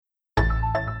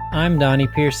I'm Donnie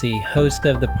Piercy, host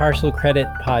of the Partial Credit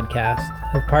Podcast,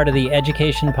 a part of the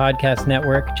Education Podcast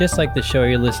Network, just like the show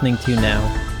you're listening to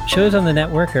now. Shows on the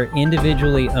network are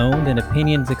individually owned and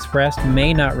opinions expressed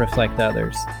may not reflect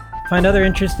others. Find other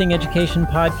interesting education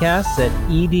podcasts at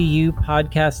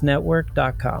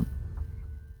edupodcastnetwork.com.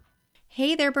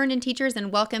 Hey there, Burned In Teachers,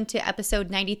 and welcome to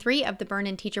episode 93 of the Burned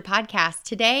In Teacher podcast.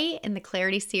 Today, in the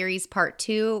Clarity Series Part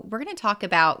 2, we're going to talk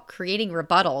about creating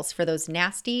rebuttals for those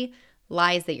nasty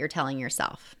lies that you're telling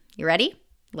yourself. You ready?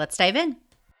 Let's dive in.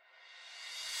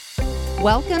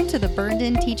 Welcome to the Burned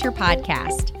In Teacher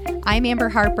podcast. I'm Amber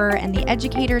Harper, and the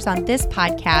educators on this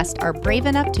podcast are brave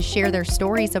enough to share their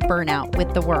stories of burnout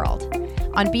with the world.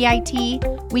 On BIT,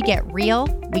 we get real,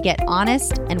 we get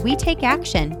honest, and we take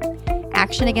action.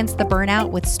 Action against the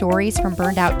burnout with stories from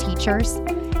burned out teachers,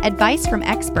 advice from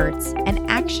experts, and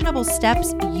actionable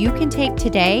steps you can take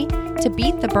today to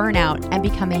beat the burnout and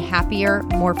become a happier,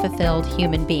 more fulfilled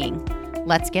human being.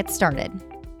 Let's get started.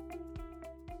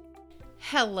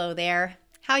 Hello there.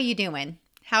 How you doing?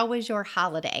 How was your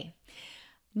holiday?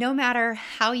 No matter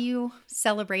how you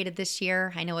celebrated this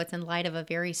year, I know it's in light of a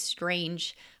very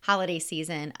strange holiday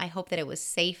season. I hope that it was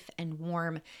safe and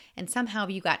warm, and somehow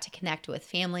you got to connect with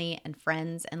family and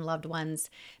friends and loved ones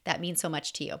that mean so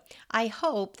much to you. I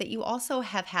hope that you also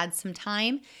have had some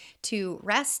time to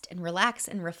rest and relax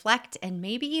and reflect and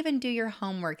maybe even do your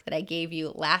homework that I gave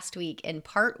you last week in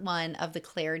part 1 of the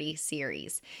Clarity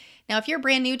series. Now, if you're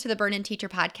brand new to the Burned In Teacher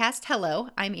podcast, hello,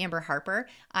 I'm Amber Harper.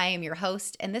 I am your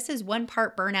host, and this is one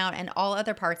part burnout and all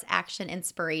other parts action,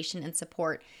 inspiration, and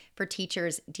support for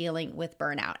teachers dealing with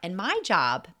burnout. And my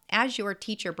job as your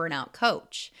teacher burnout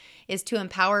coach is to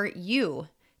empower you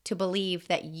to believe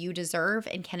that you deserve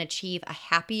and can achieve a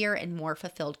happier and more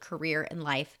fulfilled career in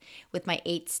life with my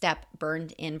 8-step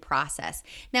burned in process.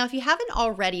 Now, if you haven't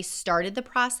already started the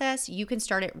process, you can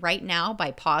start it right now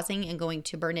by pausing and going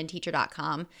to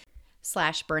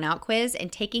burnedinteacher.com/burnout quiz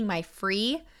and taking my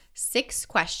free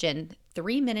 6-question,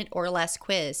 3-minute or less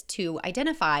quiz to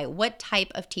identify what type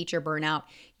of teacher burnout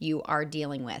you are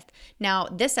dealing with. Now,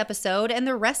 this episode and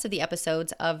the rest of the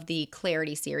episodes of the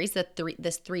Clarity series, this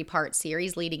 3-part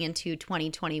series leading into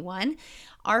 2021,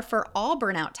 are for all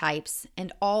burnout types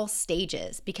and all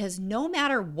stages, because no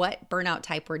matter what burnout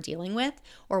type we're dealing with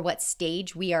or what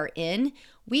stage we are in,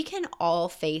 we can all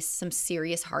face some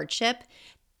serious hardship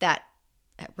that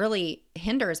really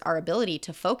hinders our ability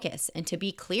to focus and to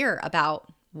be clear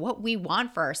about what we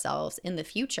want for ourselves in the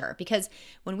future. Because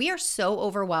when we are so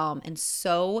overwhelmed and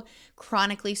so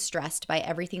chronically stressed by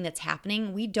everything that's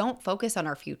happening, we don't focus on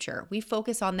our future. We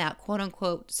focus on that quote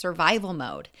unquote survival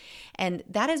mode. And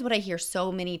that is what I hear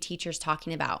so many teachers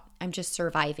talking about. I'm just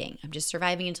surviving. I'm just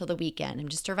surviving until the weekend. I'm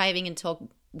just surviving until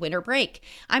winter break.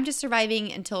 I'm just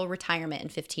surviving until retirement in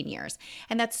 15 years.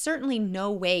 And that's certainly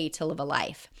no way to live a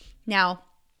life. Now,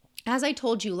 as I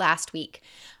told you last week,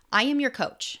 I am your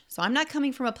coach, so I'm not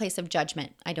coming from a place of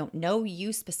judgment. I don't know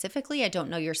you specifically. I don't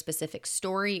know your specific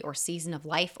story or season of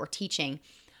life or teaching.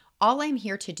 All I'm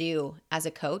here to do as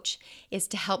a coach is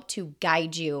to help to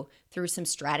guide you through some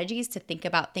strategies to think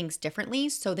about things differently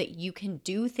so that you can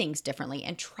do things differently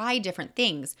and try different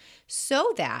things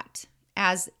so that,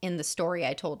 as in the story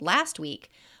I told last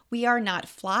week, we are not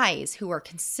flies who are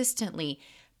consistently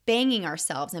banging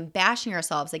ourselves and bashing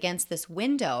ourselves against this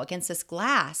window, against this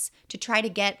glass to try to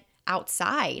get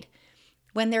outside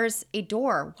when there's a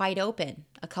door wide open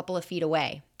a couple of feet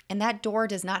away. And that door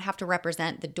does not have to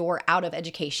represent the door out of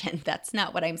education. That's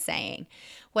not what I'm saying.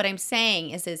 What I'm saying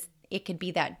is it could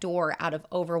be that door out of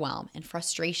overwhelm and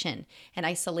frustration and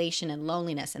isolation and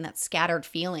loneliness and that scattered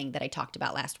feeling that I talked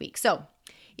about last week. So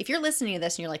if you're listening to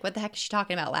this and you're like, what the heck is she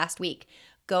talking about last week?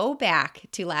 Go back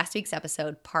to last week's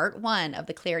episode, part 1 of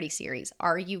the Clarity series,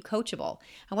 Are You Coachable?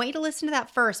 I want you to listen to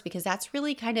that first because that's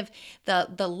really kind of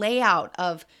the layout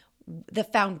of the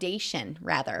foundation,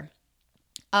 rather,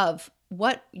 of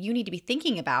what you need to be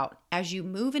thinking about as you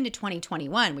move into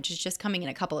 2021, which is just coming in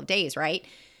a couple of days, right?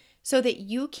 So that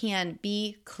you can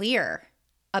be clear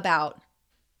about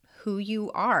who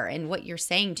you are and what you're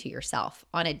saying to yourself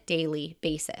on a daily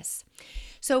basis.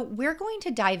 So we're going to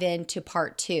dive into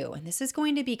part 2, and this is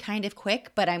going to be kind of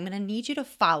quick, but I'm going to need you to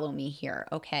follow me here,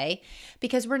 okay?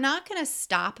 Because we're not going to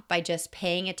stop by just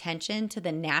paying attention to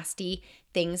the nasty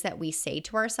things that we say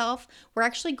to ourselves. We're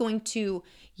actually going to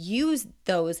use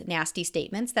those nasty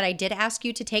statements that I did ask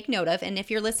you to take note of, and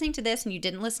if you're listening to this and you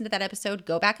didn't listen to that episode,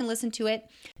 go back and listen to it,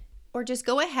 or just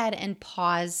go ahead and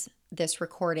pause this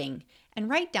recording and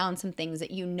write down some things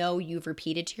that you know you've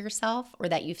repeated to yourself or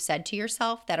that you've said to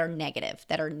yourself that are negative,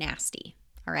 that are nasty,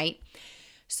 all right?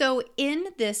 So in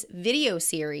this video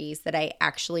series that I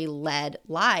actually led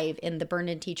live in the Burned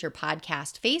In Teacher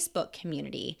podcast Facebook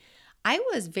community, I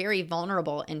was very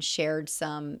vulnerable and shared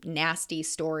some nasty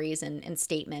stories and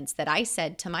statements that I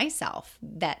said to myself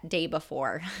that day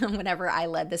before whenever I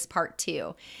led this part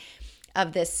 2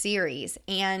 of this series.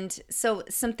 And so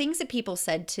some things that people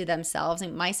said to themselves,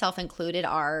 and myself included,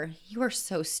 are, "You are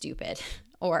so stupid,"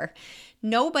 or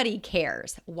 "Nobody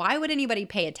cares. Why would anybody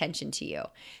pay attention to you?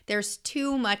 There's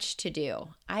too much to do.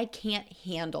 I can't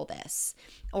handle this,"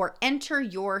 or "Enter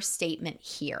your statement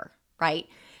here," right?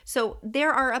 So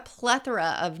there are a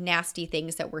plethora of nasty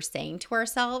things that we're saying to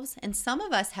ourselves, and some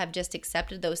of us have just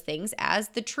accepted those things as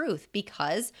the truth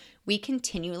because we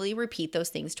continually repeat those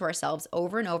things to ourselves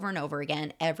over and over and over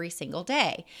again every single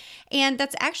day. And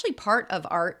that's actually part of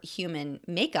our human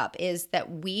makeup, is that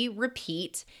we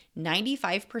repeat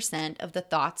 95% of the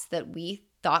thoughts that we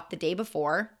thought the day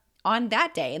before on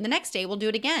that day, and the next day we'll do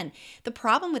it again. The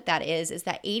problem with that is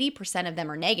that 80% of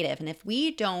them are negative, and if we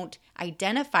don't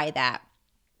identify that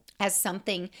as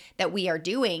something that we are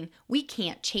doing, we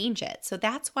can't change it. So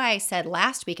that's why I said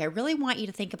last week, I really want you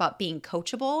to think about being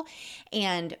coachable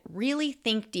and really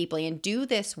think deeply and do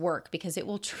this work, because it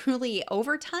will truly,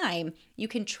 over time, you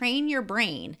can train your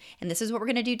brain, and this is what we're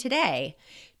going to do today,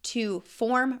 to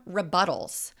form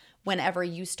rebuttals whenever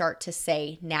you start to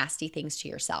say nasty things to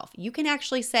yourself. You can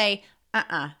actually say,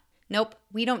 nope,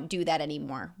 we don't do that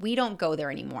anymore. We don't go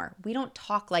there anymore. We don't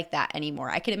talk like that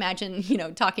anymore. I can imagine,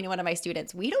 talking to one of my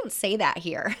students, "We don't say that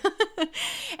here."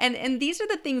 And these are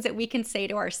the things that we can say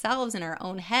to ourselves in our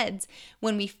own heads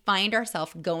when we find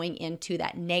ourselves going into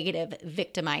that negative,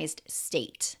 victimized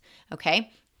state.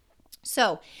 Okay?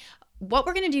 So what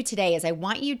we're going to do today is I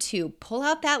want you to pull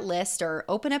out that list or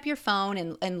open up your phone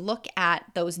and look at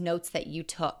those notes that you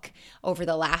took over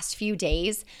the last few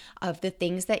days of the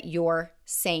things that you're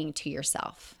saying to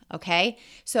yourself, okay?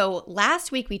 So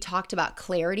last week we talked about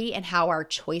clarity and how our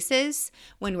choices,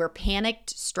 when we're panicked,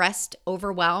 stressed,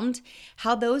 overwhelmed,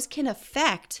 how those can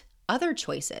affect other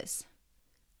choices,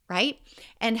 right?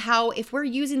 And how if we're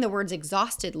using the words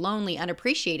exhausted, lonely,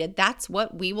 unappreciated, that's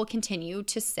what we will continue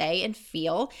to say and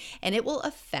feel, and it will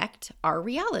affect our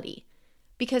reality,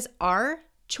 because our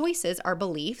choices are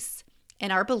beliefs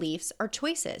and our beliefs are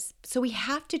choices. So we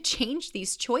have to change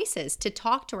these choices to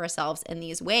talk to ourselves in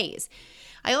these ways.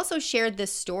 I also shared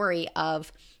this story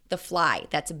of the fly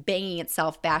that's bashing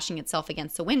itself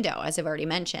against the window, as I've already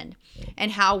mentioned,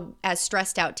 and how, as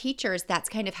stressed out teachers, that's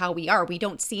kind of how we are. We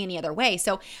don't see any other way.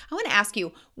 So I want to ask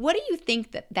you, what do you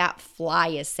think that fly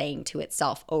is saying to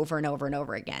itself over and over and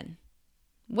over again?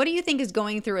 What do you think is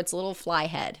going through its little fly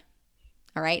head?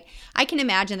 All right. I can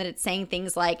imagine that it's saying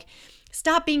things like,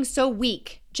 "Stop being so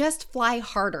weak. Just fly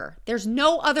harder. There's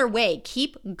no other way.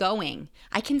 Keep going.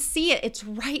 I can see it. It's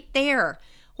right there.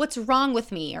 What's wrong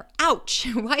with me?" Or, "Ouch,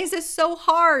 why is this so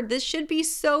hard? This should be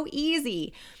so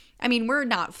easy." I mean, we're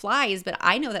not flies, but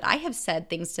I know that I have said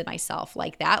things to myself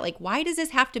like that. Like, "Why does this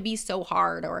have to be so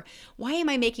hard?" Or, "Why am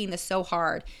I making this so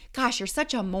hard? Gosh, you're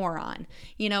such a moron."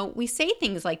 We say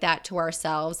things like that to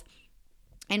ourselves.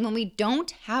 And when we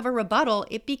don't have a rebuttal,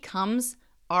 it becomes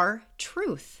our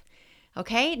truth.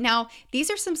 Okay, now these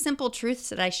are some simple truths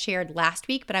that I shared last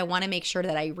week, but I want to make sure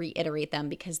that I reiterate them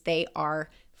because they are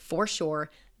for sure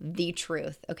the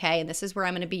truth. Okay, and this is where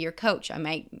I'm going to be your coach. I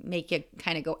might make you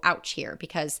kind of go ouch here,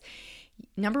 because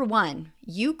number one,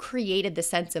 you created the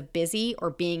sense of busy or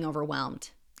being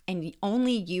overwhelmed, and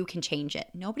only you can change it.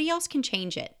 Nobody else can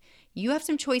change it. You have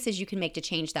some choices you can make to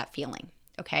change that feeling.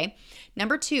 Okay.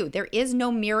 Number two, there is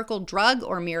no miracle drug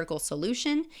or miracle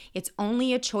solution. It's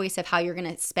only a choice of how you're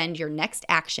going to spend your next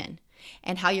action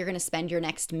and how you're going to spend your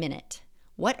next minute.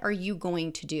 What are you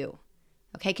going to do?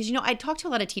 Okay. Because, I talk to a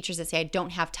lot of teachers that say, "I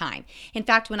don't have time." In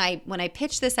fact, when I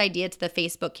pitched this idea to the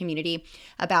Facebook community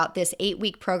about this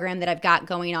 8-week program that I've got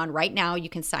going on right now, you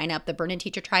can sign up, the Burned In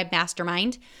Teacher Tribe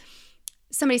Mastermind.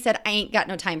 Somebody said, "I ain't got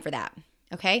no time for that."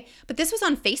 Okay. But this was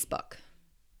on Facebook,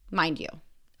 mind you.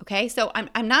 Okay, so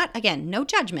I'm not, again, no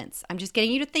judgments. I'm just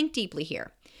getting you to think deeply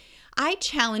here. I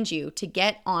challenge you to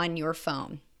get on your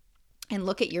phone and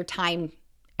look at your time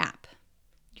app,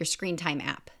 your screen time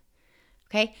app.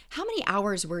 Okay, how many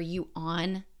hours were you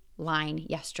online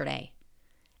yesterday?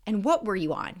 And what were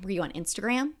you on? Were you on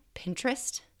Instagram,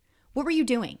 Pinterest? What were you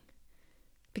doing?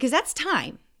 Because that's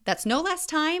time. That's no less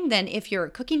time than if you're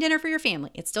cooking dinner for your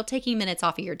family. It's still taking minutes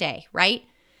off of your day, right?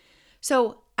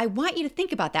 So I want you to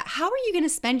think about that. How are you going to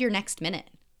spend your next minute?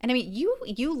 And I mean,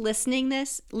 you listening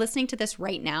to this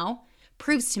right now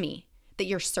proves to me that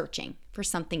you're searching for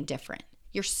something different.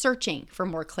 You're searching for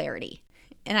more clarity.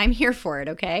 And I'm here for it,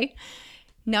 okay?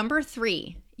 Number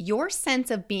three, your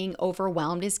sense of being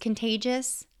overwhelmed is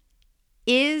contagious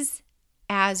is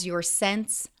as your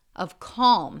sense of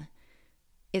calm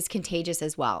is contagious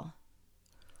as well.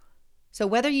 So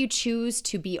whether you choose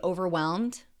to be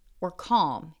overwhelmed or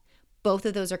calm, both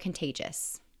of those are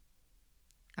contagious.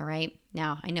 All right.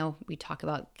 Now, I know we talk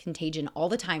about contagion all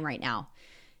the time right now.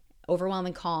 Overwhelm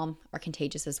and calm are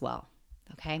contagious as well.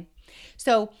 Okay.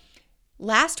 So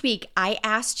last week I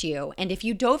asked you, and if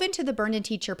you dove into the Burned In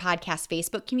Teacher podcast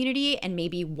Facebook community and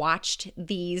maybe watched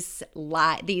these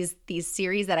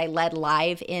series that I led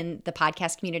live in the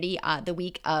podcast community the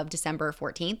week of December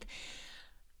 14th,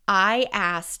 I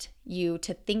asked you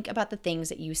to think about the things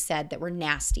that you said that were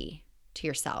nasty to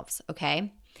yourselves,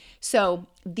 okay? So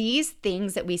these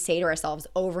things that we say to ourselves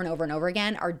over and over and over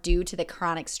again are due to the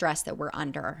chronic stress that we're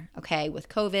under, okay, with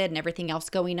COVID and everything else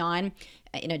going on,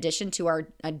 in addition to our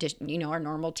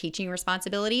normal teaching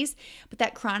responsibilities. But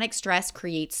that chronic stress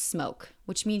creates smoke,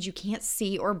 which means you can't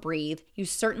see or breathe. You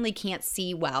certainly can't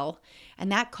see well,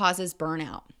 and that causes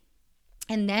burnout.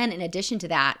 And then in addition to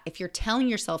that, if you're telling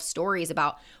yourself stories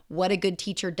about what a good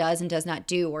teacher does and does not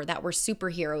do, or that we're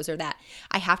superheroes, or that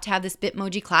I have to have this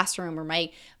Bitmoji classroom, or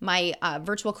my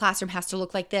virtual classroom has to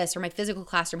look like this, or my physical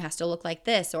classroom has to look like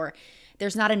this, or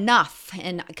there's not enough,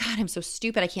 and God, I'm so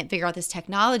stupid, I can't figure out this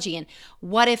technology, and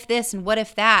what if this and what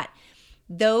if that,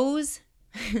 those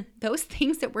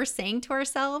things that we're saying to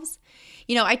ourselves,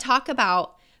 I talk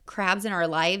about crabs in our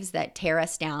lives that tear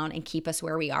us down and keep us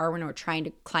where we are when we're trying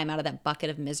to climb out of that bucket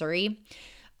of misery.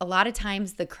 A lot of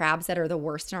times the crabs that are the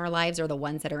worst in our lives are the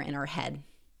ones that are in our head.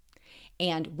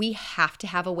 And we have to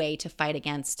have a way to fight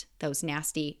against those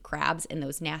nasty crabs and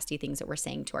those nasty things that we're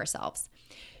saying to ourselves.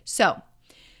 So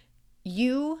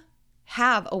you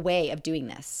have a way of doing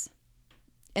this.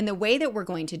 And the way that we're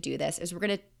going to do this is we're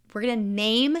going to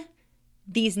name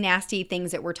these nasty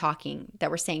things that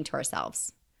we're saying to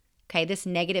ourselves. Okay, this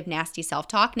negative, nasty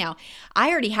self-talk. Now, I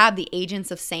already have the Agents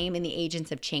of Same and the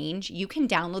Agents of Change. You can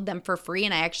download them for free,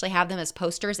 and I actually have them as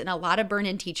posters. And a lot of Burned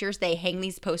In teachers, they hang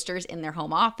these posters in their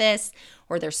home office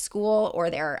or their school or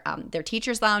their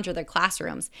teacher's lounge or their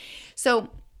classrooms. So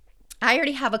I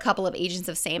already have a couple of Agents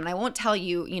of Same, and I won't tell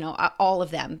you, all of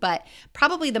them, but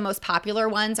probably the most popular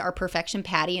ones are Perfection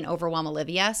Patty and Overwhelm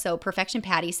Olivia. So Perfection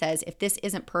Patty says, if this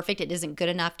isn't perfect, it isn't good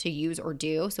enough to use or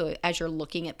do. So as you're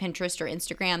looking at Pinterest or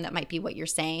Instagram, that might be what you're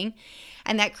saying.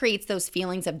 And that creates those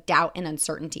feelings of doubt and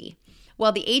uncertainty.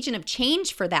 Well, the Agent of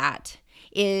Change for that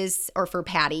for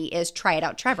Patty is try it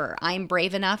out, Trevor. I'm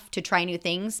brave enough to try new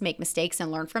things, make mistakes,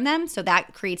 and learn from them. So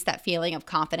that creates that feeling of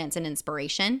confidence and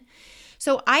inspiration.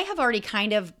 So I have already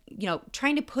kind of,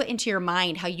 trying to put into your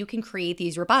mind how you can create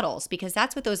these rebuttals, because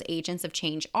that's what those Agents of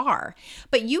Change are.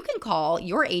 But you can call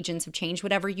your Agents of Change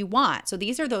whatever you want. So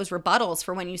these are those rebuttals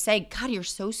for when you say, God, you're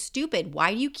so stupid.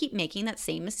 Why do you keep making that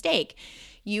same mistake?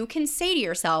 You can say to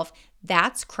yourself,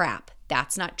 that's crap.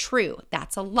 That's not true.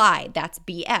 That's a lie. That's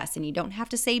BS. And you don't have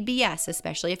to say BS,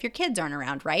 especially if your kids aren't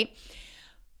around, right?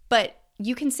 But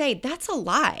you can say, that's a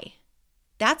lie.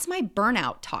 That's my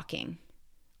burnout talking.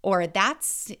 Or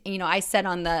that's, I said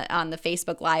on the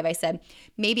Facebook Live, I said,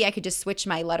 maybe I could just switch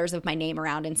my letters of my name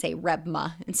around and say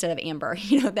Rebma instead of Amber.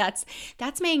 That's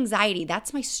my anxiety.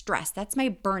 That's my stress. That's my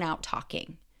burnout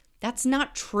talking. That's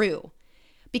not true,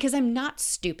 because I'm not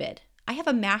stupid. I have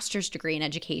a master's degree in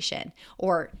education.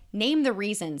 Or name the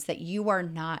reasons that you are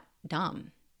not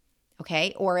dumb.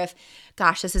 Okay. Or if,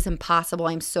 gosh, this is impossible,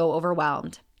 I'm so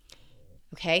overwhelmed.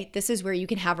 Okay. This is where you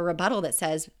can have a rebuttal that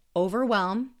says,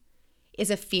 overwhelm is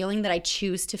a feeling that I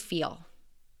choose to feel.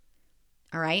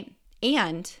 All right.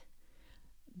 And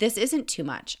this isn't too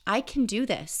much. I can do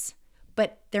this,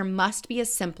 but there must be a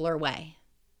simpler way.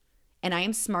 And I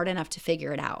am smart enough to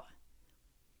figure it out.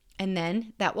 And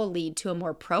then that will lead to a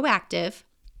more proactive,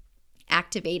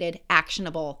 activated,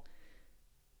 actionable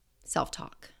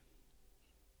self-talk.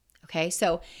 Okay.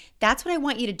 So that's what I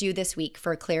want you to do this week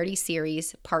for Clarity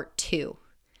Series Part 2.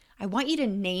 I want you to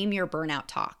name your burnout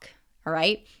talk. All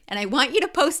right. And I want you to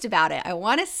post about it. I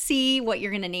want to see what you're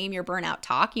going to name your burnout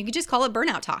talk. You could just call it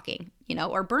burnout talking,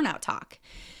 or burnout talk.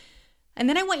 And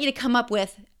then I want you to come up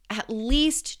with at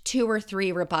least 2 or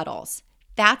 3 rebuttals.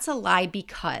 That's a lie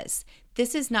because,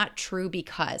 this is not true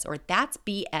because, or that's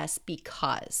BS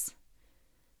because.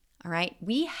 All right.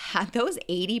 We have those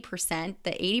 80%,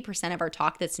 the 80% of our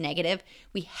talk that's negative,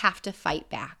 we have to fight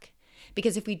back.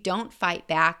 Because if we don't fight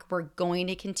back, we're going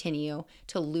to continue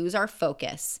to lose our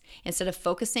focus. Instead of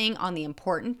focusing on the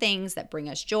important things that bring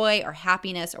us joy or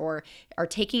happiness or are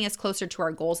taking us closer to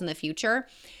our goals in the future,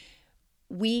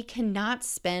 we cannot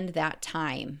spend that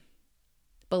time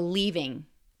believing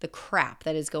the crap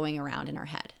that is going around in our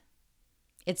head.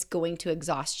 It's going to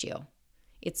exhaust you.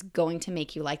 It's going to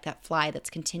make you like that fly that's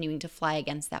continuing to fly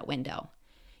against that window.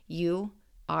 You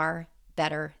are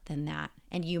better than that,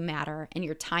 and you matter, and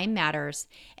your time matters,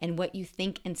 and what you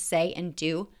think and say and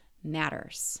do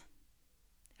matters.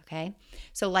 Okay?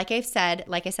 So like I said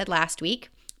last week,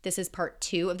 this is part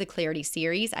 2 of the Clarity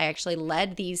series. I actually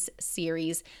led these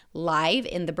series live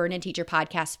in the Burn In Teacher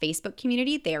Podcast Facebook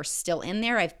community. They are still in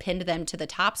there. I've pinned them to the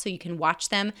top so you can watch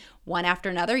them one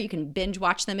after another. You can binge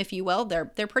watch them if you will. They're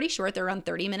pretty short. They're around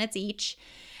 30 minutes each.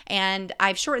 And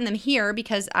I've shortened them here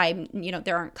because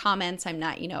there aren't comments. I'm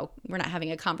not, we're not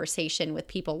having a conversation with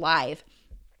people live.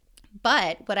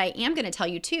 But what I am going to tell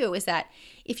you too is that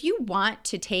if you want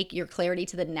to take your clarity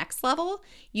to the next level,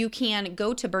 you can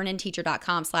go to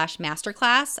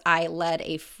burninteacher.com/masterclass. I led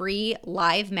a free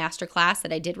live masterclass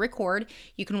that I did record.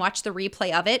 You can watch the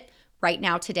replay of it right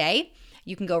now today.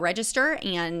 You can go register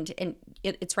and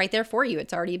it's right there for you.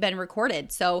 It's already been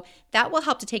recorded. So that will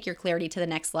help to take your clarity to the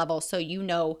next level so you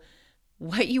know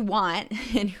what you want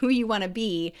and who you want to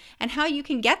be and how you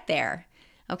can get there.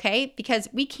 Okay? Because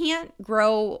we can't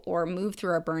grow or move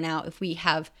through our burnout if we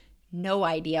have no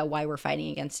idea why we're fighting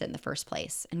against it in the first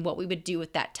place and what we would do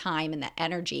with that time and that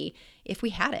energy if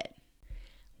we had it.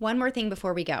 One more thing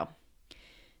before we go.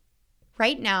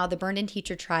 Right now, the Burned In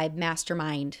Teacher Tribe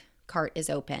Mastermind cart is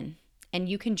open and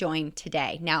you can join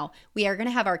today. Now, we are going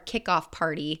to have our kickoff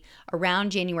party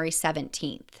around January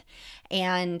 17th,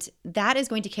 and that is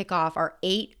going to kick off our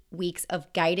 8 weeks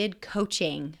of guided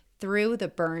coaching through the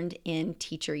Burned In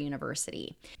Teacher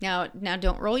University. Now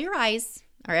don't roll your eyes,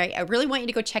 all right? I really want you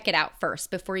to go check it out first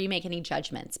before you make any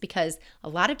judgments because a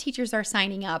lot of teachers are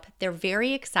signing up. They're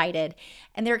very excited,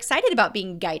 and they're excited about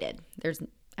being guided.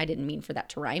 I didn't mean for that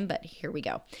to rhyme, but here we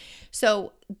go.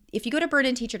 So if you go to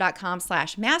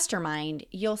burninteacher.com/mastermind,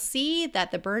 you'll see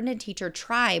that the Burned In Teacher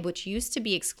Tribe, which used to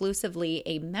be exclusively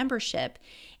a membership,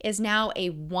 is now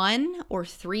a 1 or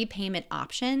 3 payment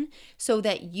option so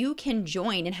that you can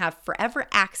join and have forever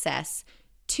access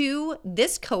to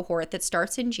this cohort that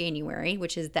starts in January,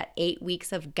 which is that 8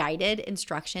 weeks of guided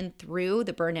instruction through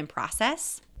the Burn In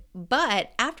process.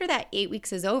 But after that 8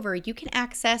 weeks is over, you can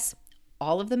access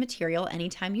all of the material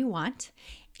anytime you want,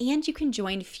 and you can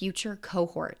join future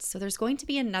cohorts. So there's going to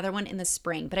be another one in the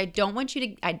spring, but I don't want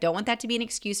that to be an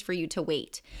excuse for you to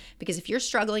wait, because if you're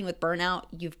struggling with burnout,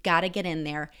 you've got to get in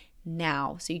there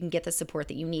now so you can get the support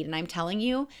that you need. And I'm telling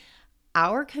you,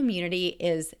 our community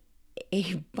is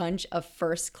a bunch of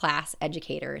first-class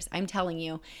educators. I'm telling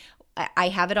you, I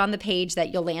have it on the page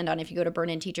that you'll land on if you go to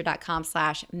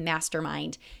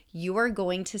burninteacher.com/mastermind. You are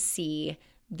going to see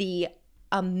the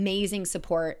amazing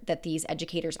support that these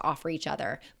educators offer each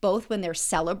other, both when they're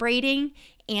celebrating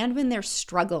and when they're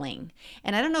struggling.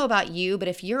 And I don't know about you, but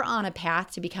if you're on a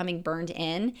path to becoming burned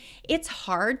in, it's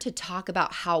hard to talk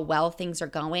about how well things are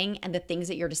going and the things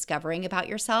that you're discovering about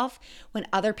yourself when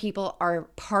other people are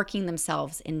parking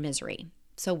themselves in misery.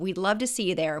 So we'd love to see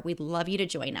you there. We'd love you to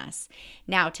join us.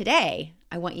 Now, today,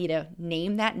 I want you to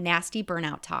name that nasty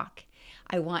burnout talk.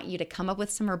 I want you to come up with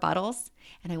some rebuttals,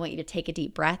 and I want you to take a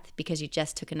deep breath because you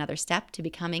just took another step to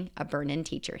becoming a burn-in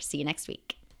teacher. See you next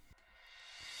week.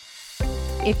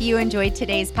 If you enjoyed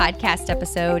today's podcast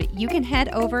episode, you can head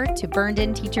over to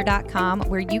burnedinteacher.com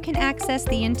where you can access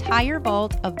the entire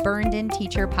vault of Burned In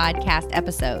Teacher podcast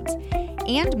episodes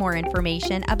and more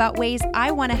information about ways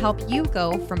I want to help you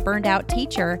go from burned out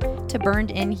teacher to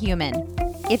burned in human.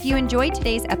 If you enjoyed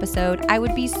today's episode, I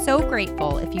would be so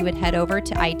grateful if you would head over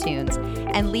to iTunes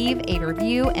and leave a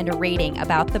review and a rating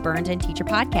about the Burned In Teacher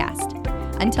podcast.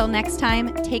 Until next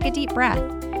time, take a deep breath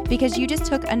because you just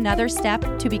took another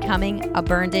step to becoming a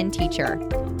burned in teacher.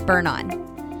 Burn on.